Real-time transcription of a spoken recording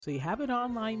So you have an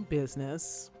online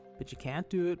business, but you can't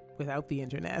do it without the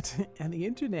internet. And the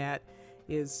internet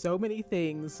is so many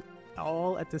things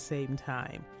all at the same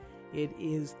time. It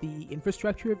is the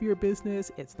infrastructure of your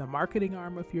business, it's the marketing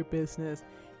arm of your business,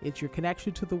 it's your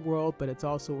connection to the world, but it's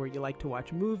also where you like to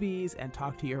watch movies and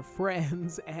talk to your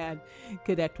friends and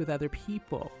connect with other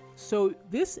people. So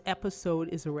this episode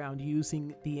is around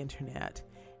using the internet.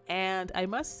 And I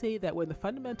must say that when the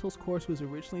Fundamentals course was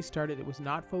originally started, it was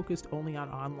not focused only on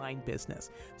online business.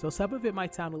 So some of it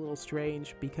might sound a little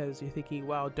strange because you're thinking,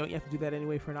 well, don't you have to do that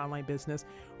anyway for an online business?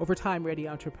 Over time, Ready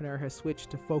Entrepreneur has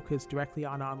switched to focus directly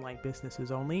on online businesses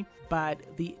only. But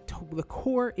the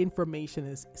core information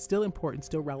is still important,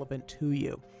 still relevant to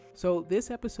you. So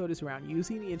this episode is around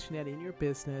using the internet in your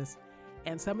business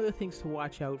and some of the things to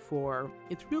watch out for.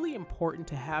 It's really important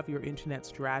to have your internet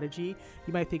strategy.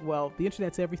 You might think, well, the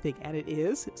internet's everything, and it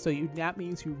is. So that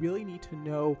means you really need to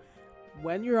know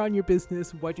when you're on your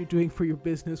business, what you're doing for your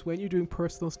business, when you're doing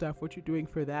personal stuff, what you're doing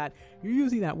for that. You're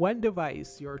using that one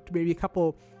device, or maybe a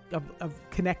couple of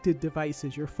connected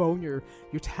devices, your phone, your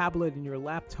tablet, and your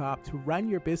laptop to run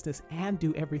your business and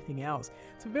do everything else.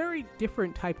 It's a very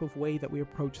different type of way that we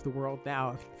approach the world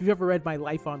now. If you've ever read my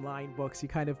Life Online books, you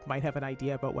kind of might have an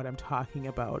idea about what I'm talking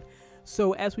about.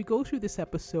 So as we go through this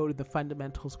episode of the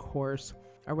Fundamentals course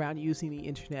around using the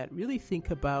internet, really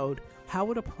think about how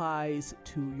it applies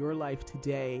to your life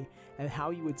today and how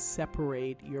you would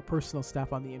separate your personal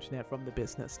stuff on the internet from the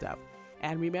business stuff.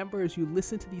 And remember, as you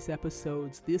listen to these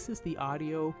episodes, this is the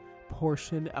audio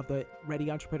portion of the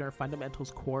Ready Entrepreneur Fundamentals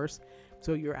course.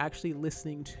 So you're actually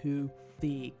listening to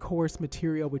the course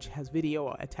material, which has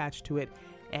video attached to it.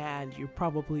 And you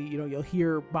probably, you'll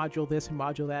hear module this and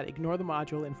module that. Ignore the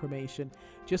module information.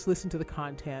 Just listen to the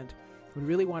content. What we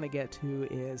really want to get to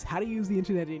is how to use the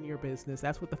internet in your business.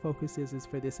 That's what the focus is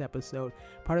for this episode.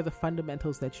 Part of the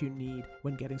fundamentals that you need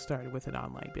when getting started with an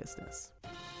online business.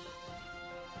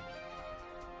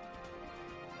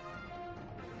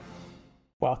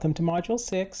 Welcome to Module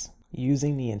 6,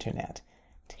 Using the Internet,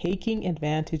 taking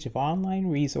advantage of online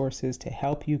resources to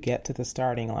help you get to the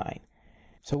starting line.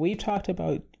 So we've talked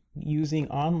about using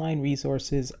online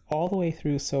resources all the way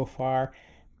through so far.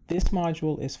 This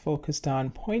module is focused on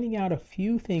pointing out a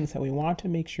few things that we want to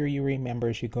make sure you remember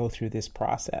as you go through this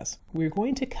process. We're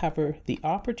going to cover the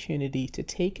opportunity to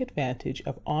take advantage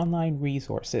of online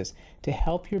resources to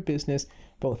help your business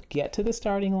both get to the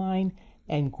starting line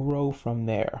and grow from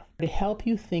there. To help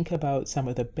you think about some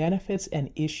of the benefits and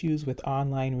issues with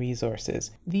online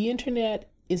resources. The internet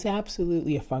is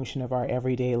absolutely a function of our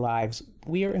everyday lives.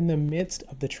 We are in the midst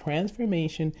of the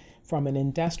transformation from an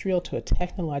industrial to a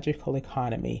technological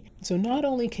economy. So not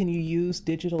only can you use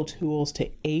digital tools to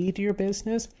aid your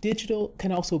business, digital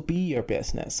can also be your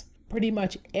business. Pretty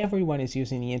much everyone is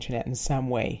using the internet in some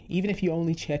way, even if you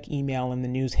only check email and the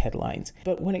news headlines.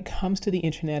 But when it comes to the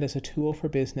internet as a tool for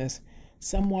business,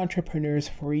 some entrepreneurs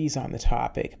freeze on the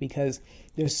topic because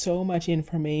there's so much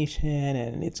information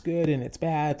and it's good and it's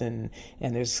bad and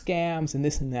there's scams and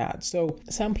this and that. So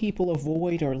some people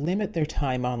avoid or limit their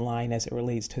time online as it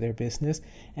relates to their business,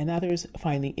 and others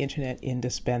find the internet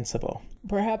indispensable.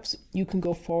 Perhaps you can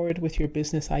go forward with your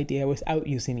business idea without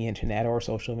using the internet or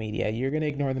social media. You're going to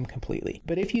ignore them completely.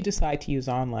 But if you decide to use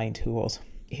online tools,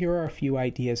 here are a few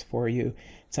ideas for you,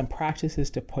 some practices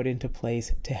to put into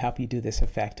place to help you do this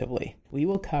effectively. We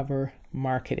will cover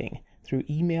marketing through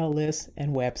email lists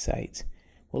and websites.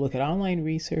 We'll look at online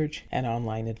research and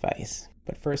online advice.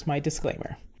 But first, my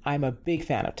disclaimer. I'm a big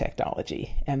fan of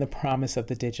technology and the promise of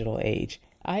the digital age.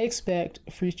 I expect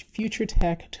future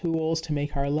tech tools to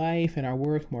make our life and our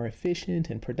work more efficient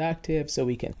and productive so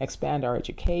we can expand our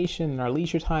education and our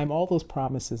leisure time, all those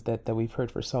promises that we've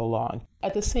heard for so long.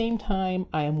 At the same time,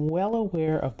 I am well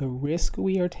aware of the risk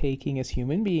we are taking as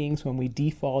human beings when we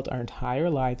default our entire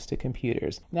lives to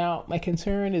computers. Now, my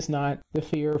concern is not the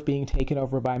fear of being taken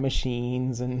over by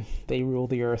machines and they rule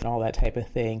the earth and all that type of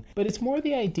thing, but it's more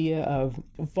the idea of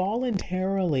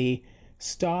voluntarily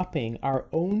stopping our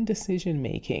own decision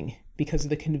making because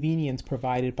of the convenience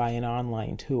provided by an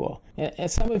online tool.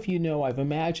 As some of you know, I've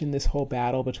imagined this whole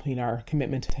battle between our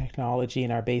commitment to technology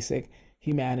and our basic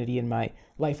humanity in my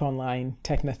Life Online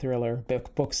Techno-Thriller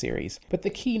book series. But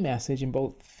the key message in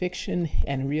both fiction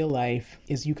and real life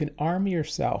is you can arm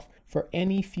yourself for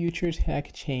any future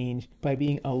tech change by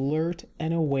being alert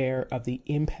and aware of the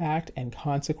impact and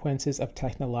consequences of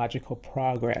technological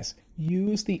progress.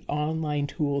 Use the online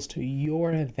tools to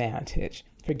your advantage.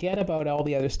 Forget about all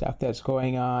the other stuff that's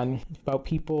going on about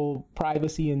people,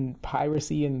 privacy and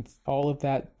piracy and all of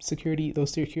that security,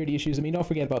 those security issues. I mean, don't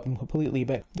forget about them completely,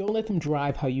 but don't let them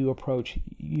drive how you approach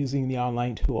using the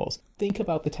online tools. Think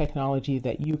about the technology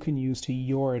that you can use to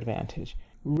your advantage.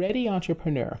 Ready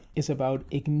Entrepreneur is about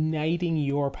igniting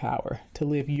your power to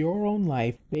live your own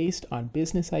life based on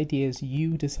business ideas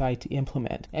you decide to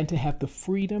implement, and to have the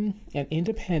freedom and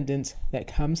independence that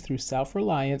comes through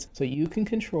self-reliance so you can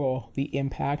control the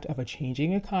impact of a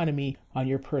changing economy on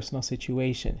your personal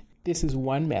situation. This is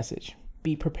one message.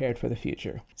 Be prepared for the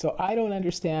future. So I don't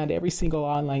understand every single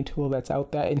online tool that's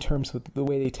out there in terms of the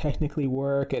way they technically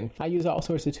work. And I use all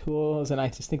sorts of tools and I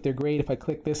just think they're great if I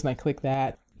click this and I click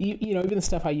that. You know, even the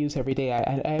stuff I use every day,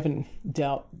 I haven't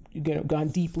gone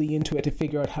deeply into it to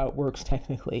figure out how it works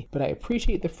technically. But I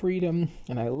appreciate the freedom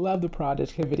and I love the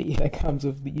productivity that comes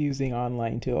with using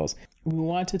online tools. We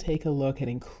want to take a look at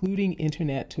including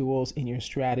internet tools in your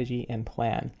strategy and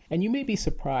plan. And you may be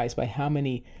surprised by how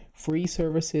many free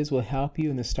services will help you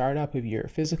in the startup of your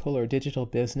physical or digital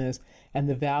business and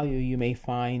the value you may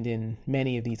find in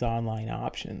many of these online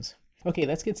options. Okay,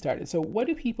 let's get started. So what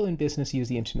do people in business use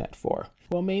the internet for?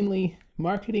 Well, mainly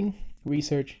marketing,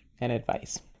 research, and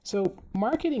advice. So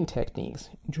marketing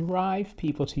techniques drive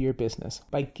people to your business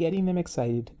by getting them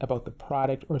excited about the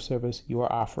product or service you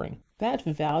are offering. That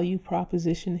value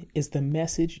proposition is the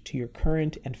message to your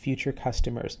current and future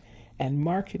customers, and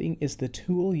marketing is the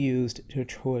tool used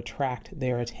to attract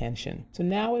their attention. So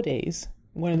nowadays,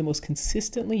 one of the most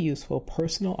consistently useful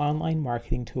personal online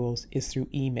marketing tools is through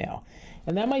email.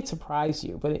 And that might surprise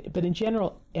you, but in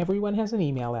general, everyone has an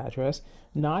email address.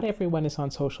 Not everyone is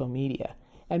on social media.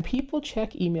 And people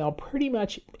check email pretty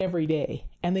much every day,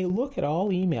 and they look at all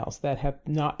emails that have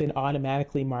not been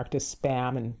automatically marked as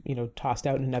spam and, tossed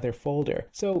out in another folder.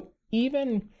 So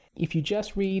even if you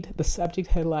just read the subject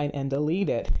headline and delete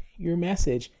it, your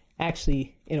message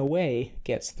actually, in a way,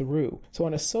 gets through. So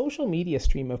on a social media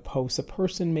stream of posts, a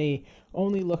person may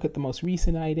only look at the most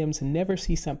recent items and never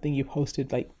see something you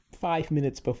posted like 5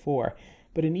 minutes before,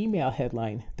 but an email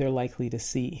headline they're likely to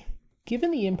see.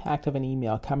 Given the impact of an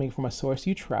email coming from a source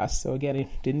you trust, so again, it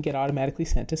didn't get automatically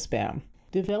sent to spam,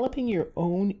 developing your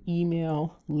own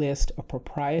email list of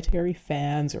proprietary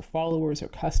fans or followers or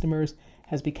customers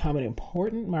has become an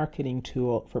important marketing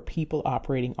tool for people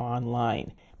operating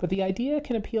online. But the idea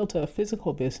can appeal to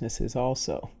physical businesses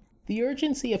also. The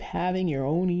urgency of having your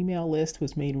own email list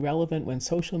was made relevant when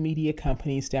social media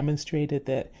companies demonstrated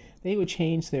that they would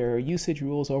change their usage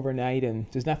rules overnight and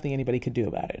there's nothing anybody could do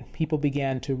about it. People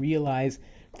began to realize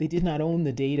they did not own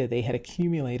the data they had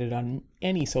accumulated on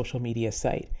any social media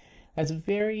site. That's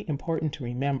very important to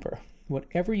remember.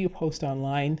 Whatever you post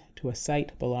online to a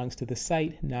site belongs to the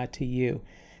site, not to you.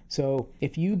 So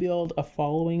if you build a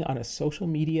following on a social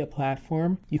media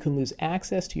platform, you can lose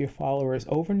access to your followers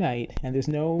overnight, and there's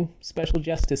no special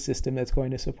justice system that's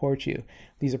going to support you.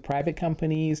 These are private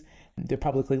companies. They're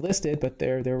publicly listed, but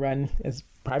they're run as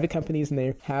private companies, and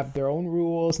they have their own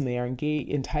rules, and they are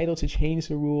entitled to change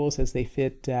the rules as they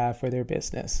fit for their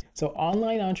business. So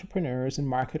online entrepreneurs and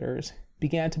marketers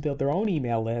began to build their own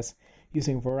email lists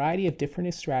using a variety of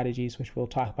different strategies, which we'll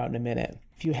talk about in a minute.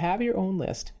 If you have your own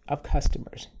list of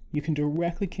customers, you can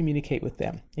directly communicate with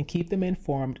them and keep them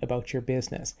informed about your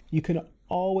business. You can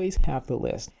always have the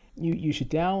list. You should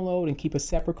download and keep a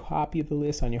separate copy of the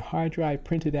list on your hard drive,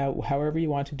 print it out, however you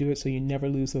want to do it, so you never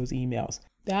lose those emails.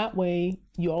 That way,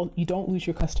 you don't lose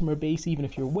your customer base even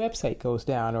if your website goes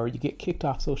down or you get kicked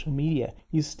off social media.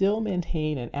 You still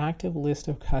maintain an active list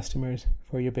of customers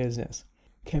for your business.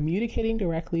 Communicating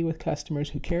directly with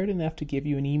customers who cared enough to give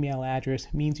you an email address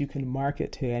means you can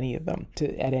market to any of them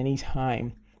at any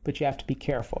time, but you have to be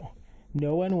careful.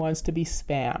 No one wants to be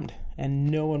spammed, and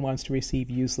no one wants to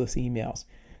receive useless emails.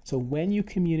 So when you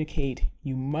communicate,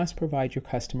 you must provide your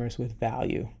customers with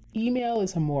value. Email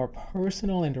is a more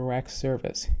personal and direct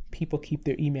service. People keep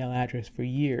their email address for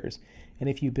years, and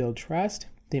if you build trust,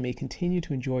 they may continue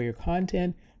to enjoy your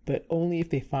content, but only if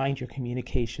they find your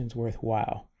communications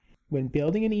worthwhile. When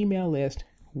building an email list,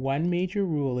 one major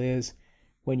rule is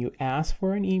when you ask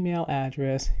for an email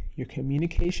address, your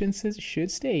communications should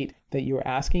state that you are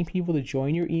asking people to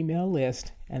join your email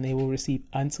list and they will receive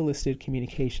unsolicited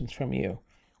communications from you.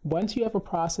 Once you have a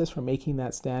process for making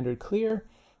that standard clear,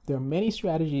 there are many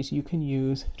strategies you can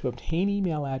use to obtain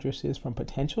email addresses from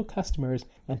potential customers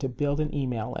and to build an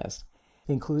email list.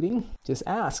 including just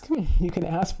ask. You can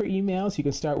ask for emails. You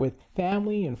can start with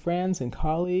family and friends and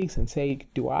colleagues and say,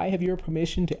 do I have your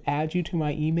permission to add you to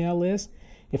my email list?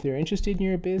 If they're interested in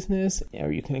your business, or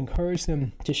you can encourage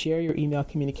them to share your email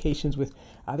communications with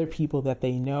other people that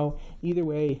they know. Either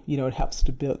way, it helps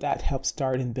to build, that helps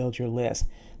start and build your list.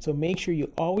 So make sure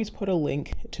you always put a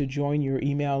link to join your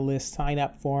email list sign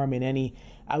up form in any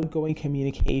outgoing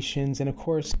communications. And of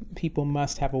course, people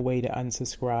must have a way to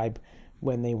unsubscribe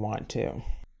when they want to.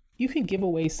 You can give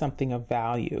away something of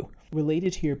value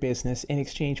related to your business in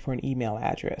exchange for an email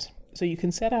address. So you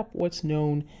can set up what's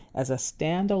known as a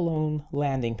standalone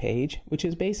landing page, which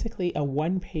is basically a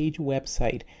one-page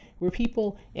website where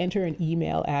people enter an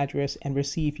email address and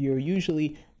receive your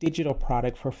usually digital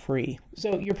product for free.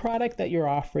 So your product that you're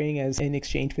offering as in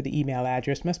exchange for the email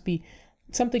address must be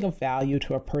something of value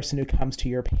to a person who comes to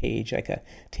your page, like a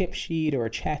tip sheet or a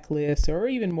checklist, or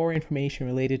even more information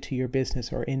related to your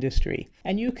business or industry.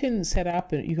 And you can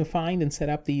find and set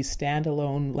up these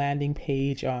standalone landing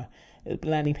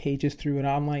pages through an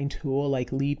online tool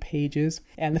like Leadpages.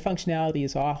 And the functionality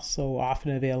is also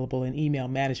often available in email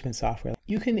management software.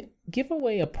 You can give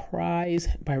away a prize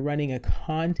by running a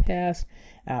contest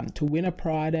to win a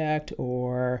product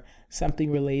or something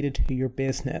related to your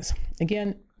business.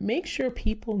 Again, make sure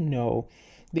people know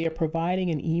they are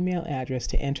providing an email address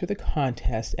to enter the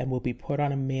contest and will be put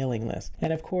on a mailing list.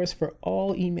 And of course, for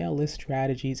all email list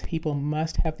strategies, people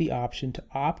must have the option to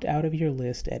opt out of your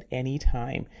list at any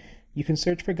time. You can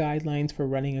search for guidelines for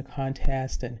running a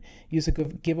contest and use a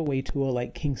giveaway tool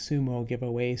like KingSumo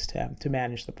giveaways to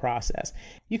manage the process.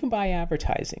 You can buy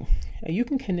advertising. You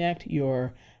can connect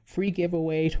your free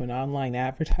giveaway to an online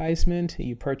advertisement.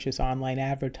 You purchase online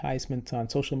advertisements on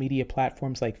social media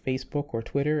platforms like Facebook or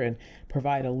Twitter and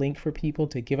provide a link for people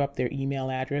to give up their email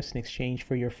address in exchange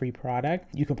for your free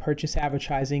product. You can purchase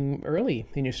advertising early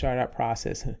in your startup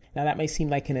process. Now that may seem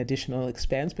like an additional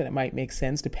expense, but it might make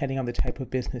sense depending on the type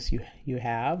of business you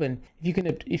have. And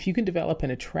if you can develop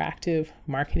an attractive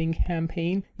marketing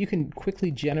campaign, you can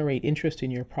quickly generate interest in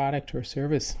your product or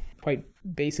service quite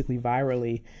basically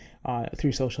virally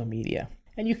through social media.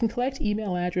 And you can collect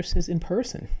email addresses in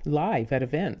person, live at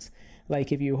events.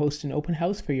 Like if you host an open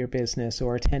house for your business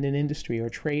or attend an industry or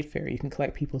trade fair, you can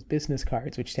collect people's business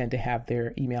cards, which tend to have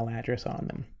their email address on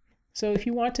them. So if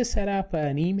you want to set up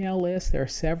an email list, there are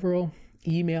several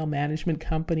email management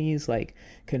companies like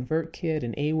ConvertKit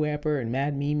and Aweber and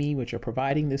MadMimi, which are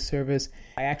providing this service.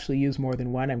 I actually use more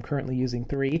than one. I'm currently using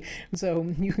 3. So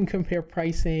you can compare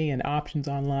pricing and options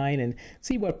online and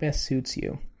see what best suits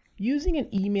you. Using an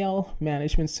email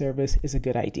management service is a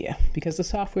good idea because the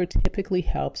software typically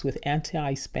helps with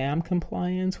anti-spam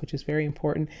compliance, which is very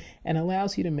important, and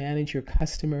allows you to manage your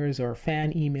customers or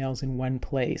fan emails in one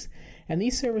place. And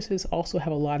these services also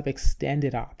have a lot of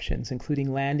extended options,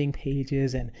 including landing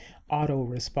pages and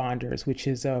autoresponders, which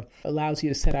allows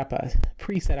you to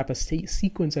preset up a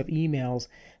sequence of emails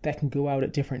that can go out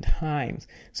at different times.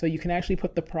 So you can actually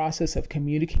put the process of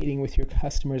communicating with your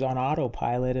customers on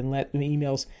autopilot and let the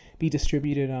emails be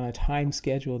distributed on a time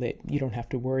schedule that you don't have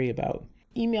to worry about.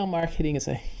 Email marketing is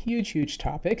a huge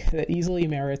topic that easily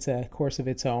merits a course of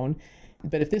its own.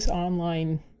 But if this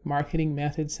online marketing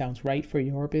method sounds right for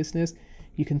your business,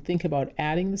 you can think about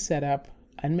adding the setup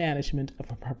and management of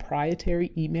a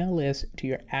proprietary email list to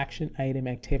your action item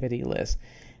activity list.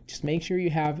 Just make sure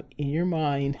you have in your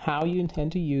mind how you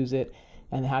intend to use it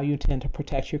and how you intend to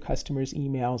protect your customers'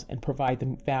 emails and provide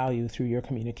them value through your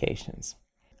communications.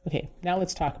 Okay, now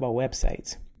let's talk about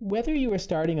websites. Whether you are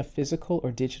starting a physical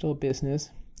or digital business,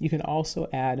 you can also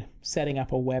add setting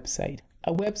up a website.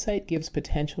 A website gives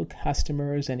potential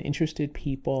customers and interested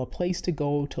people a place to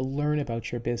go to learn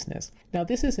about your business. Now,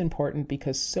 this is important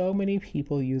because so many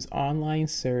people use online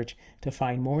search to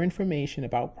find more information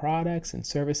about products and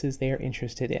services they are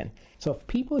interested in. So if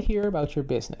people hear about your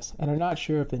business and are not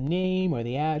sure of the name or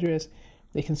the address,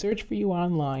 they can search for you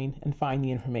online and find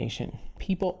the information.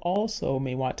 People also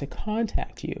may want to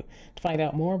contact you to find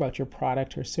out more about your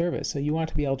product or service, so you want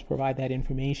to be able to provide that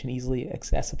information easily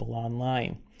accessible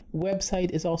online.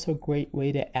 Website is also a great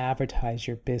way to advertise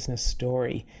your business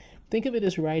story. Think of it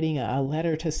as writing a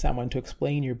letter to someone to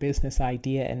explain your business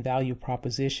idea and value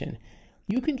proposition.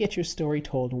 You can get your story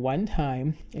told one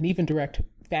time and even direct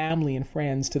family and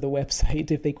friends to the website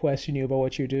if they question you about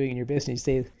what you're doing in your business.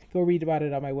 Say, go read about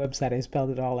it on my website. I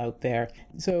spelled it all out there.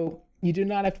 So you do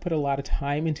not have to put a lot of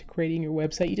time into creating your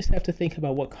website. You just have to think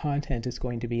about what content is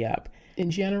going to be up.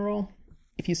 In general,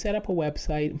 if you set up a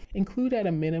website, include at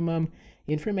a minimum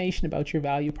information about your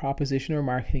value proposition or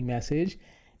marketing message,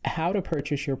 how to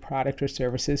purchase your product or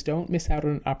services. Don't miss out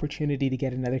on an opportunity to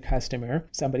get another customer.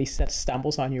 Somebody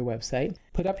stumbles on your website.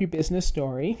 Put up your business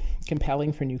story,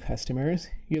 compelling for new customers,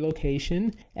 your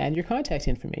location, and your contact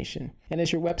information. And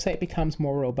as your website becomes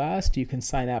more robust, you can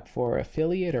sign up for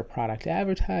affiliate or product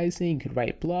advertising. You could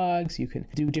write blogs. You can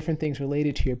do different things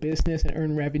related to your business and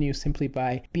earn revenue simply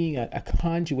by being a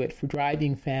conduit for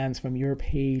driving fans from your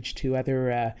page to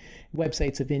other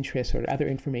websites of interest or other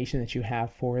information that you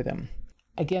have for them.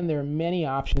 Again, there are many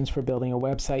options for building a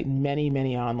website and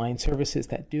many online services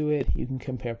that do it. You can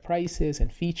compare prices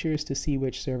and features to see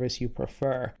which service you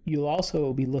prefer. You'll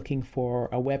also be looking for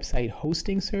a website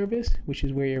hosting service, which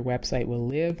is where your website will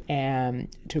live. And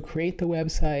to create the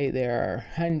website, there are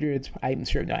hundreds, I'm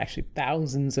sure, no, actually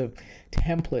thousands of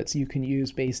templates you can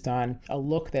use based on a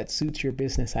look that suits your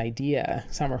business idea.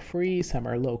 Some are free, some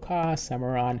are low cost, some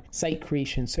are on site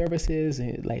creation services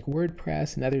like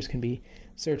WordPress, and others can be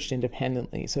searched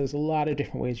independently. So there's a lot of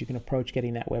different ways you can approach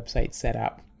getting that website set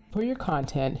up. For your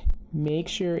content, make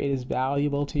sure it is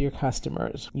valuable to your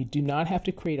customers. You do not have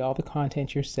to create all the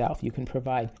content yourself. You can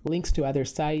provide links to other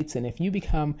sites, and if you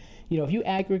become, if you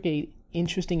aggregate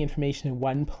interesting information in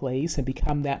one place and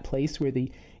become that place where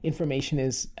the information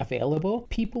is available,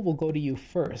 people will go to you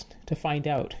first to find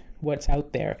out what's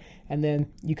out there. And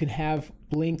then you can have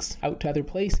links out to other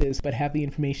places, but have the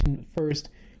information first,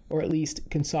 or at least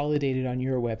consolidated on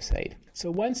your website. So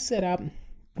once set up,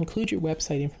 include your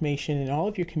website information in all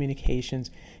of your communications.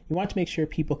 You want to make sure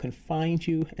people can find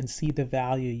you and see the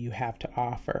value you have to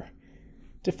offer.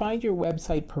 To find your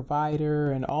website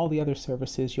provider and all the other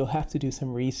services, you'll have to do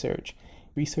some research.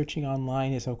 Researching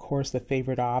online is, of course, the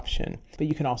favorite option, but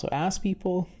you can also ask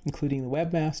people, including the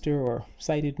webmaster or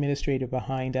site administrator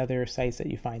behind other sites that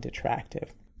you find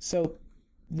attractive. So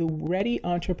the Ready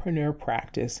Entrepreneur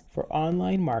practice for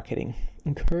online marketing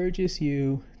encourages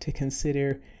you to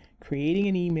consider creating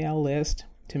an email list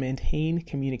to maintain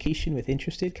communication with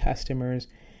interested customers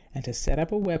and to set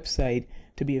up a website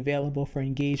to be available for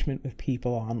engagement with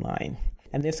people online.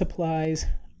 And this applies,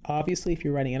 obviously, if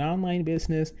you're running an online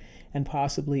business and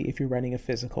possibly if you're running a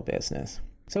physical business.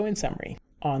 So in summary,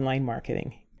 online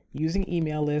marketing, using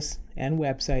email lists and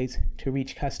websites to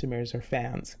reach customers or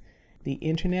fans. The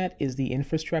internet is the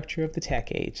infrastructure of the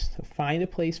tech age, so find a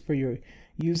place for your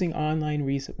using online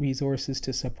resources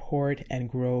to support and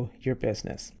grow your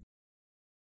business.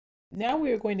 Now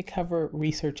we are going to cover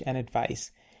research and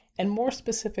advice, and more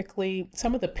specifically,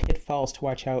 some of the pitfalls to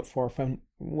watch out for from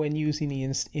when using the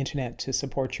internet to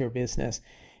support your business.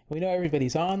 We know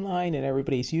everybody's online and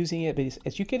everybody's using it, but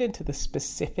as you get into the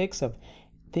specifics of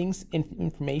things,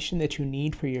 information that you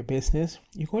need for your business,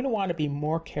 you're going to want to be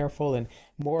more careful and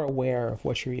more aware of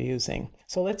what you're using.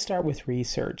 So let's start with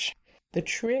research. The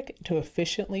trick to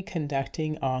efficiently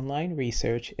conducting online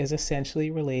research is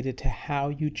essentially related to how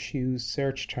you choose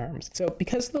search terms. So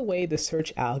because of the way the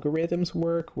search algorithms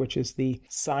work, which is the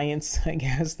science, I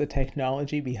guess, the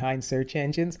technology behind search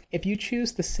engines, if you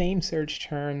choose the same search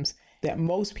terms that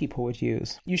most people would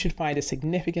use, you should find a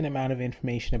significant amount of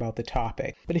information about the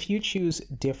topic. But if you choose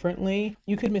differently,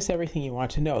 you could miss everything you want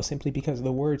to know simply because of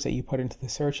the words that you put into the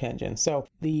search engine. So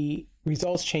the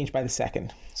results change by the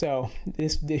second. So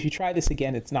if you try this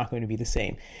again, it's not going to be the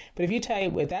same. But if you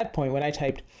type, at that point, when I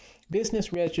typed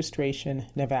business registration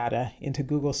Nevada into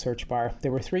Google search bar,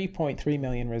 there were 3.3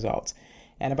 million results.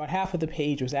 And about half of the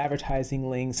page was advertising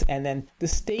links. And then the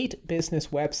state business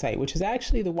website, which is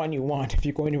actually the one you want if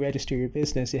you're going to register your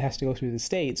business, it has to go through the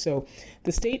state. So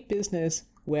the state business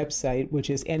website, which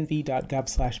is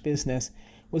nv.gov/business,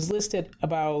 was listed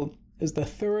about as the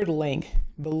third link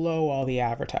below all the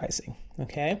advertising.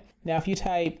 Okay. Now, if you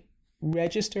type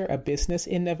register a business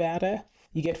in Nevada,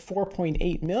 you get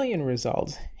 4.8 million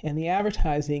results, and the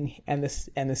advertising and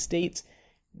the state's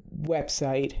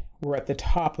website were at the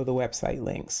top of the website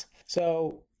links.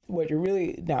 So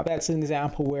now that's an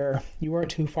example where you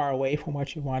weren't too far away from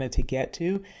what you wanted to get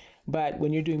to, but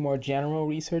when you're doing more general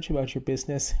research about your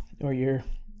business or your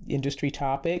industry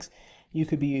topics, you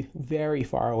could be very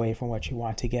far away from what you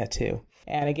want to get to.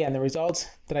 And again, the results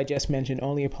that I just mentioned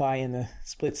only apply in the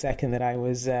split second that I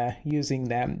was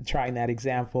trying that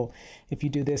example. If you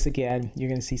do this again, you're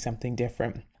going to see something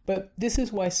different. But this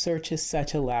is why search is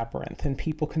such a labyrinth, and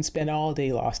people can spend all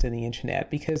day lost in the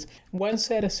internet, because one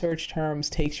set of search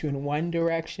terms takes you in one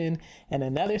direction, and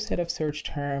another set of search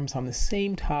terms on the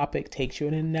same topic takes you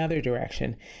in another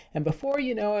direction. And before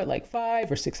you know it, like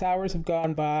 5 or 6 hours have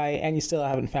gone by, and you still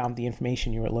haven't found the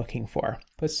information you were looking for.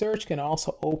 But search can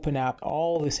also open up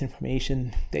all this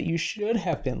information that you should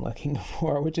have been looking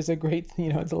for, which is a great,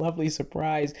 it's a lovely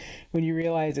surprise when you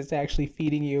realize it's actually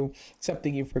feeding you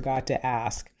something you forgot to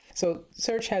ask. So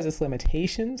search has its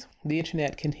limitations. The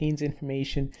internet contains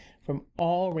information from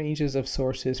all ranges of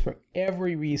sources for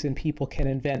every reason people can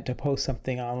invent to post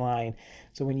something online.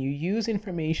 So when you use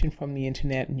information from the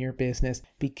internet in your business,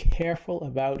 be careful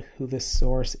about who the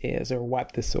source is or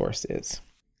what the source is.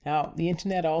 Now, the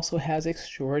internet also has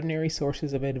extraordinary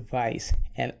sources of advice,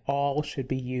 and all should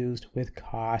be used with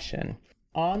caution.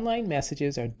 Online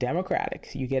messages are democratic.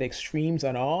 You get extremes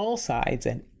on all sides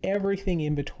and everything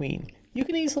in between. You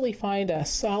can easily find a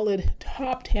solid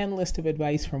top 10 list of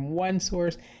advice from one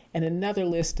source and another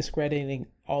list discrediting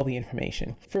all the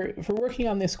information. For working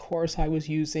on this course, I was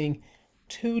using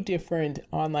 2 different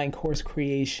online course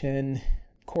creation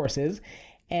courses,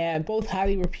 and both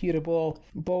highly reputable,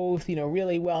 both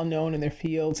really well known in their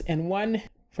fields. And one,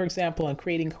 for example, on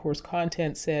creating course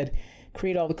content said,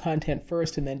 create all the content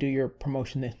first and then do your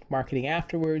promotion and marketing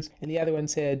afterwards. And the other one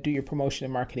said, do your promotion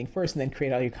and marketing first and then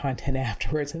create all your content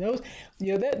afterwards. And those,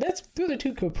 those are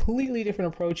 2 completely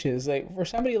different approaches. Like for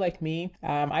somebody like me,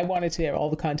 I wanted to have all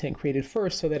the content created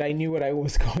first so that I knew what I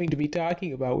was going to be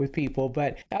talking about with people.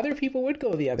 But other people would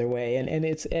go the other way, and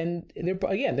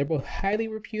they're both highly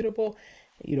reputable,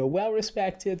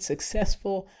 well-respected,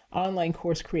 successful online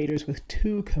course creators with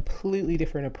 2 completely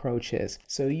different approaches.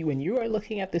 So when you are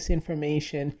looking at this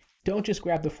information, don't just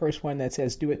grab the first one that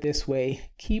says do it this way.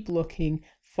 Keep looking,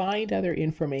 find other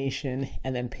information,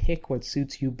 and then pick what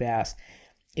suits you best.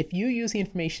 If you use the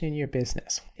information in your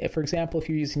business, for example, if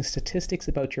you're using statistics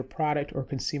about your product or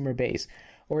consumer base,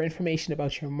 or information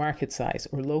about your market size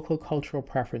or local cultural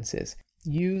preferences,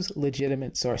 use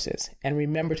legitimate sources, and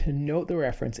remember to note the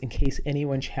reference in case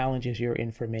anyone challenges your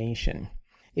information.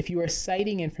 If you are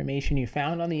citing information you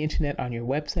found on the internet on your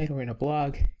website or in a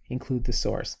blog, include the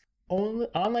source.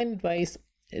 Online advice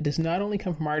does not only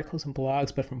come from articles and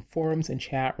blogs, but from forums and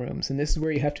chat rooms. And this is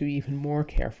where you have to be even more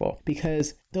careful,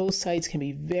 because those sites can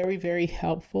be very, very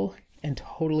helpful and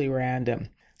totally random.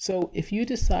 So if you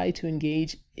decide to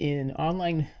engage in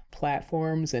online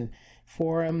platforms and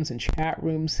forums and chat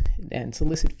rooms and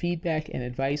solicit feedback and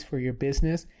advice for your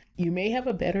business, you may have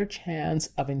a better chance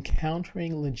of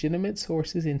encountering legitimate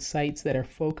sources in sites that are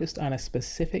focused on a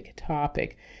specific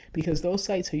topic, because those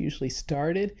sites are usually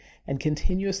started and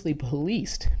continuously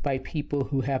policed by people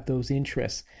who have those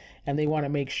interests, and they want to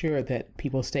make sure that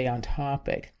people stay on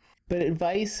topic. But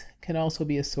advice can also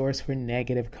be a source for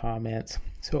negative comments,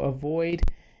 so avoid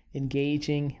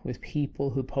engaging with people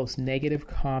who post negative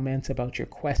comments about your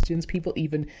questions. People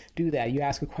even do that. You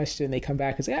ask a question and they come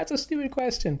back and say, that's a stupid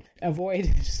question. Avoid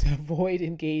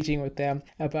engaging with them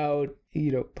about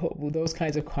those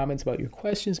kinds of comments about your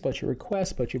questions, about your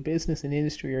requests, about your business and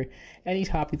industry, or any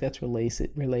topic that's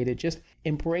related. Just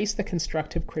embrace the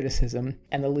constructive criticism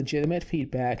and the legitimate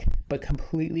feedback, but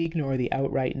completely ignore the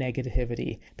outright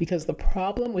negativity. Because the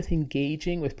problem with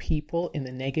engaging with people in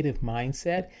the negative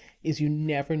mindset is you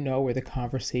never know where the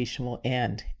conversation will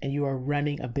end, and you are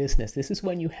running a business. This is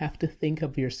when you have to think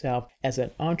of yourself as an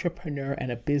entrepreneur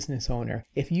and a business owner.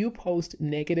 If you post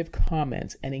negative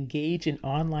comments and engage in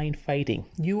online fighting,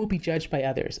 you will be judged by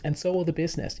others, and so will the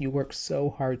business you work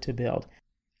so hard to build.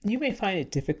 You may find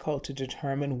it difficult to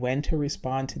determine when to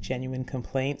respond to genuine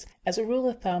complaints. As a rule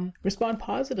of thumb, respond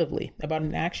positively about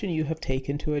an action you have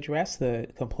taken to address the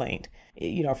complaint.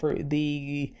 For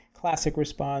the classic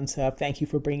response of, thank you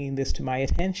for bringing this to my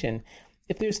attention.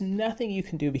 If there's nothing you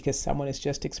can do because someone is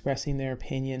just expressing their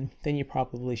opinion, then you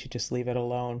probably should just leave it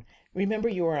alone. Remember,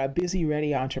 you are a busy,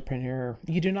 ready entrepreneur.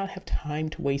 You do not have time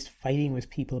to waste fighting with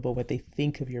people about what they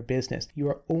think of your business. You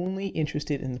are only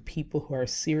interested in the people who are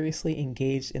seriously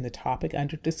engaged in the topic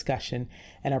under discussion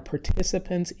and are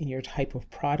participants in your type of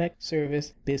product,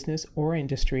 service, business, or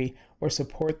industry, or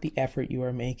support the effort you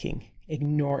are making.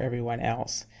 Ignore everyone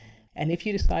else. And if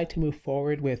you decide to move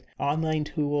forward with online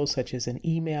tools such as an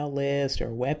email list or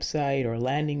website or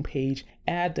landing page,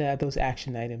 add those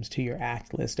action items to your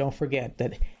act list. Don't forget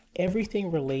that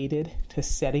everything related to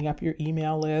setting up your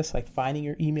email list, like finding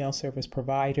your email service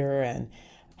provider and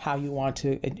how you want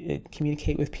to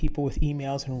communicate with people with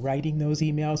emails and writing those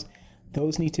emails,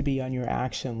 those need to be on your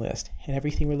action list, and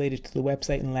everything related to the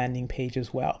website and landing page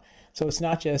as well. So it's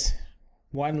not just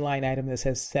one line item that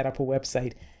says set up a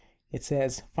website. It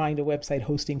says find a website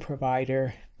hosting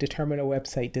provider, determine a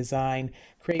website design,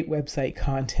 create website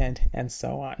content, and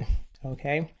so on.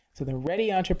 Okay? So the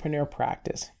Ready Entrepreneur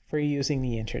practice for using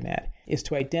the internet is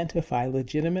to identify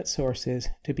legitimate sources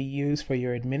to be used for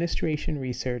your administration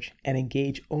research and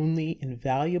engage only in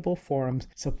valuable forums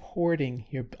supporting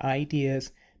your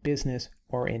ideas, business,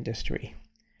 or industry.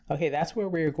 Okay, that's where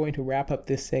we're going to wrap up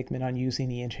this segment on using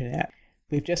the internet.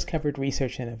 We've just covered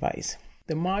research and advice.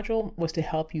 The module was to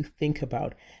help you think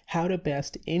about how to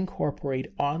best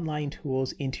incorporate online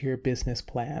tools into your business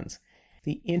plans.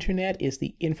 The internet is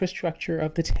the infrastructure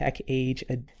of the tech age.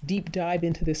 A deep dive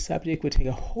into this subject would take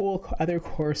a whole other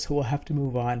course, so we'll have to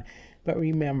move on. But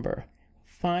remember,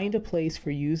 find a place for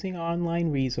using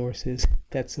online resources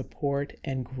that support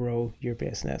and grow your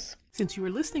business. Since you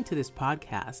were listening to this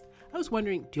podcast, I was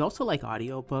wondering, do you also like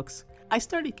audiobooks? I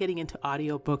started getting into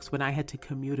audiobooks when I had to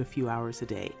commute a few hours a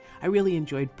day. I really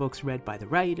enjoyed books read by the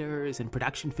writers and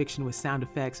production fiction with sound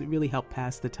effects. It really helped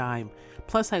pass the time.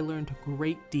 Plus, I learned a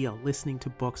great deal listening to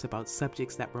books about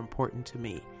subjects that were important to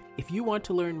me. If you want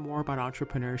to learn more about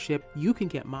entrepreneurship, you can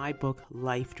get my book,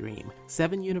 Life Dream,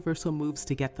 7 Universal Moves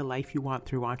to Get the Life You Want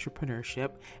Through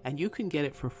Entrepreneurship, and you can get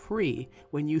it for free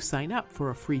when you sign up for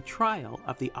a free trial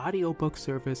of the audiobook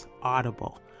service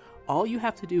Audible. All you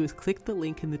have to do is click the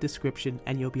link in the description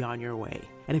and you'll be on your way.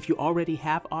 And if you already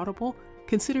have Audible,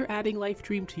 consider adding Life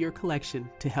Dream to your collection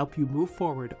to help you move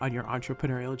forward on your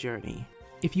entrepreneurial journey.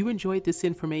 If you enjoyed this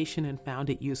information and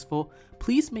found it useful,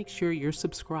 please make sure you're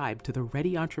subscribed to the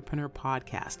Ready Entrepreneur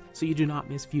podcast so you do not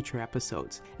miss future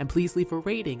episodes. And please leave a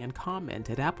rating and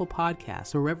comment at Apple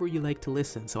Podcasts or wherever you like to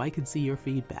listen so I can see your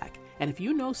feedback. And if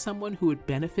you know someone who would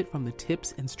benefit from the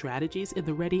tips and strategies in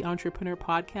the Ready Entrepreneur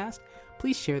podcast,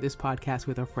 please share this podcast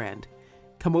with a friend.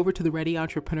 Come over to the Ready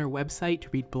Entrepreneur website to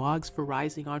read blogs for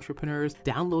rising entrepreneurs,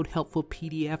 download helpful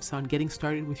PDFs on getting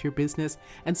started with your business,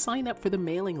 and sign up for the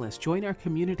mailing list. Join our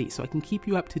community so I can keep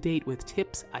you up to date with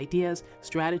tips, ideas,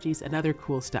 strategies, and other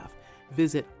cool stuff.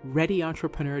 Visit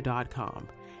readyentrepreneur.com.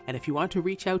 And if you want to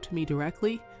reach out to me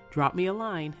directly, drop me a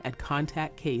line at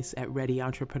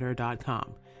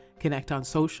contactcase@readyentrepreneur.com. Connect on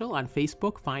social. On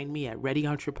Facebook, find me at Ready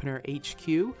Entrepreneur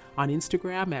HQ, on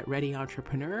Instagram at Ready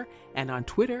Entrepreneur, and on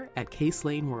Twitter at Case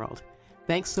Lane World.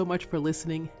 Thanks so much for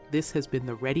listening. This has been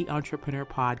the Ready Entrepreneur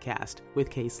Podcast with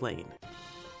Case Lane.